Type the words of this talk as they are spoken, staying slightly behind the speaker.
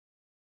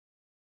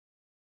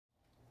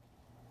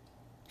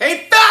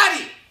Hey,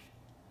 fatty!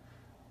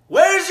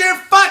 Where's your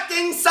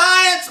fucking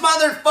science,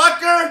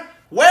 motherfucker?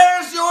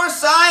 Where's your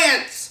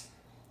science?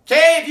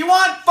 Okay, if you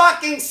want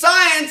fucking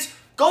science,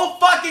 go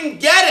fucking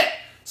get it.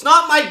 It's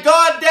not my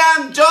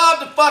goddamn job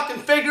to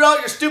fucking figure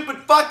out your stupid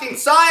fucking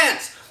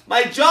science.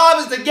 My job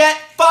is to get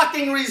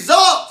fucking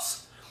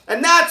results.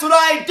 And that's what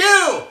I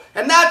do.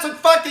 And that's what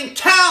fucking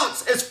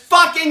counts, is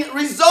fucking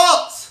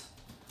results.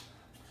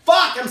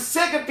 Fuck, I'm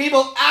sick of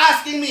people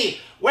asking me,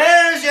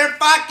 where's your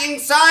fucking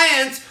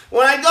science,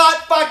 when I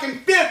got fucking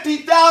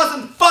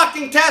 50,000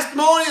 fucking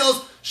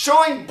testimonials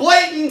showing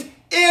blatant,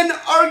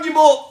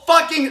 inarguable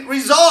fucking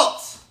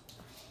results.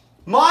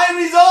 My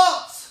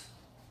results.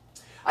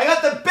 I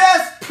got the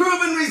best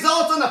proven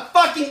results on the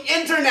fucking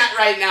internet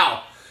right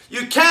now.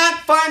 You can't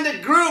find a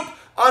group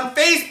on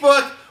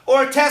Facebook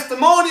or a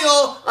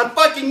testimonial on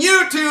fucking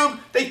YouTube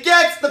that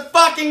gets the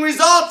fucking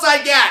results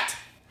I get.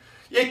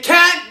 You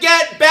can't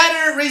get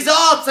better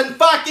results than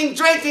fucking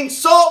drinking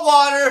salt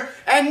water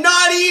and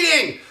not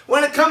eating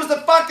when it comes to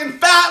fucking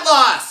fat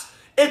loss.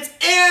 It's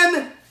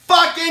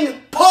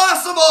fucking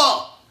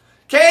possible.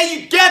 Okay,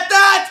 you get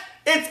that?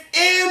 It's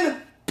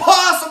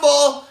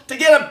impossible to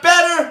get a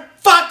better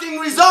fucking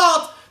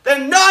result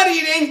than not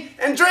eating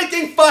and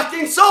drinking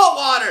fucking salt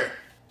water.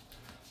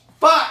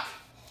 Fuck.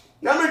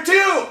 Number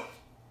 2,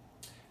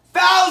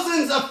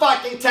 thousands of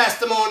fucking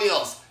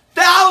testimonials.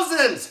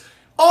 Thousands.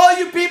 All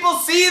you people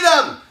see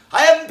them.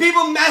 I have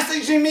people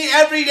messaging me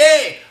every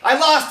day. I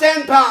lost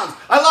 10 pounds.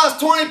 I lost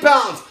 20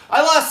 pounds.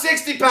 I lost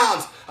 60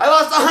 pounds. I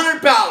lost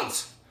 100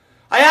 pounds.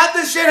 I have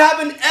this shit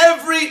happen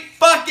every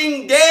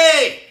fucking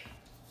day.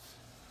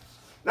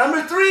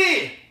 Number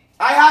 3,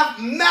 I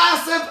have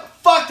massive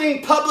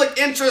fucking public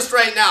interest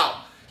right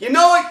now. You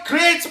know what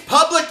creates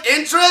public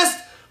interest?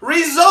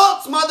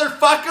 Results,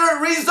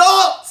 motherfucker.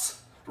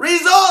 Results.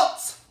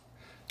 Results.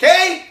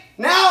 Okay?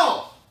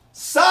 Now,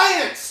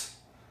 science.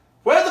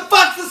 Where the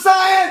fuck's the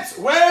science?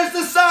 Where's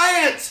the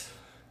science?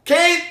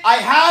 Okay? I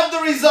have the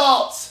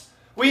results.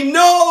 We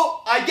know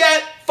I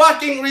get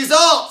fucking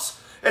results.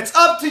 It's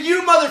up to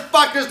you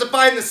motherfuckers to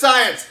find the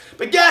science.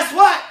 But guess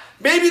what?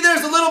 Maybe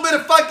there's a little bit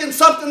of fucking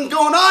something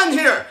going on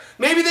here.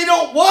 Maybe they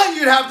don't want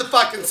you to have the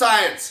fucking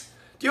science.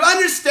 Do you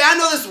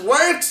understand how this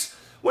works?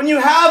 When you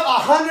have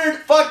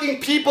 100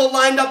 fucking people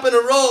lined up in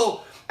a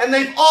row and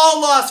they've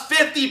all lost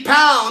 50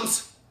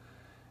 pounds,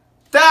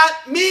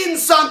 that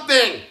means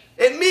something.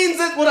 It means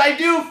that what I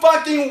do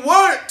fucking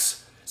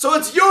works. So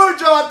it's your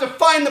job to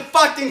find the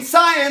fucking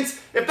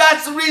science if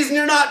that's the reason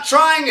you're not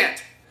trying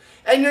it.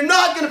 And you're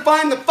not going to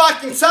find the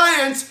fucking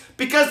science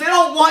because they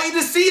don't want you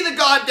to see the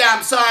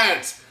goddamn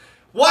science.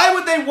 Why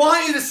would they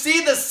want you to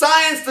see the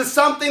science to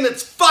something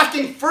that's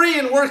fucking free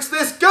and works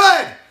this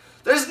good?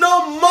 There's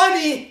no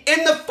money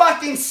in the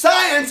fucking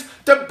science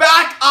to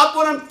back up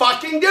what I'm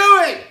fucking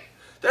doing.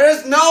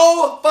 There's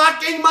no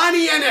fucking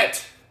money in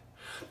it.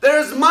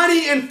 There's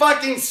money in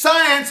fucking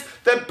science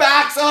that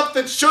backs up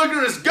that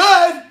sugar is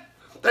good.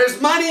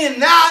 There's money in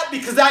that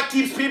because that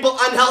keeps people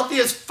unhealthy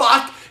as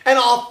fuck and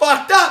all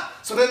fucked up.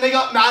 So then they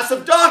got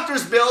massive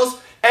doctor's bills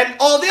and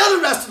all the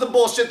other rest of the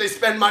bullshit they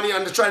spend money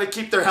on to try to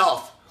keep their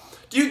health.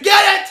 Do you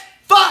get it?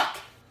 Fuck.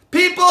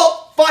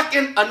 People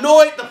fucking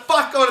annoy the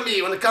fuck out of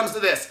me when it comes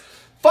to this.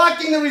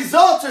 Fucking the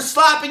results are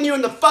slapping you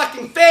in the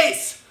fucking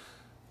face.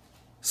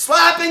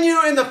 Slapping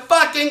you in the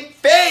fucking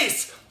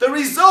face. The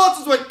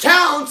results is what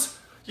counts.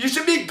 You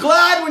should be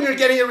glad when you're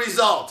getting a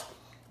result.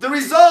 The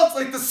results,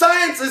 like the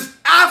science, is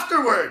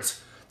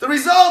afterwards. The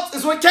results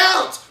is what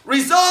counts.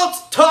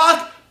 Results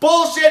talk,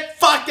 bullshit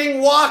fucking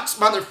walks,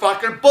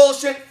 motherfucker.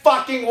 Bullshit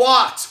fucking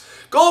walks.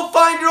 Go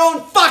find your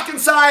own fucking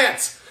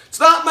science. It's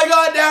not my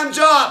goddamn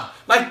job.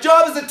 My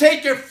job is to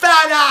take your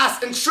fat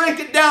ass and shrink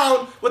it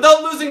down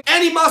without losing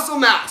any muscle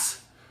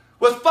mass.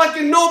 With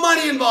fucking no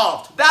money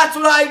involved. That's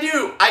what I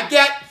do. I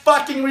get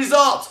fucking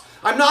results.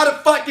 I'm not a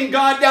fucking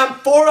goddamn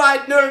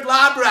four-eyed nerd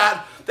lab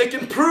rat that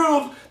can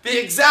prove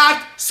the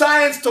exact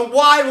science to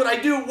why what I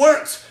do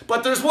works.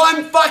 But there's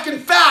one fucking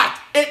fact.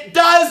 It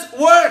does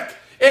work.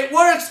 It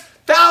works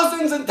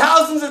thousands and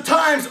thousands of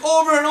times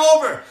over and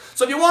over.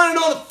 So if you want to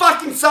know the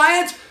fucking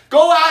science,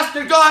 go ask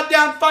their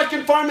goddamn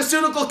fucking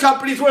pharmaceutical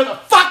companies where the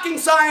fucking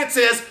science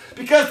is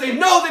because they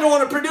know they don't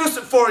want to produce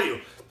it for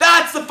you.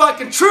 That's the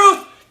fucking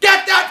truth.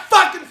 Get that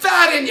fucking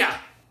fat in ya.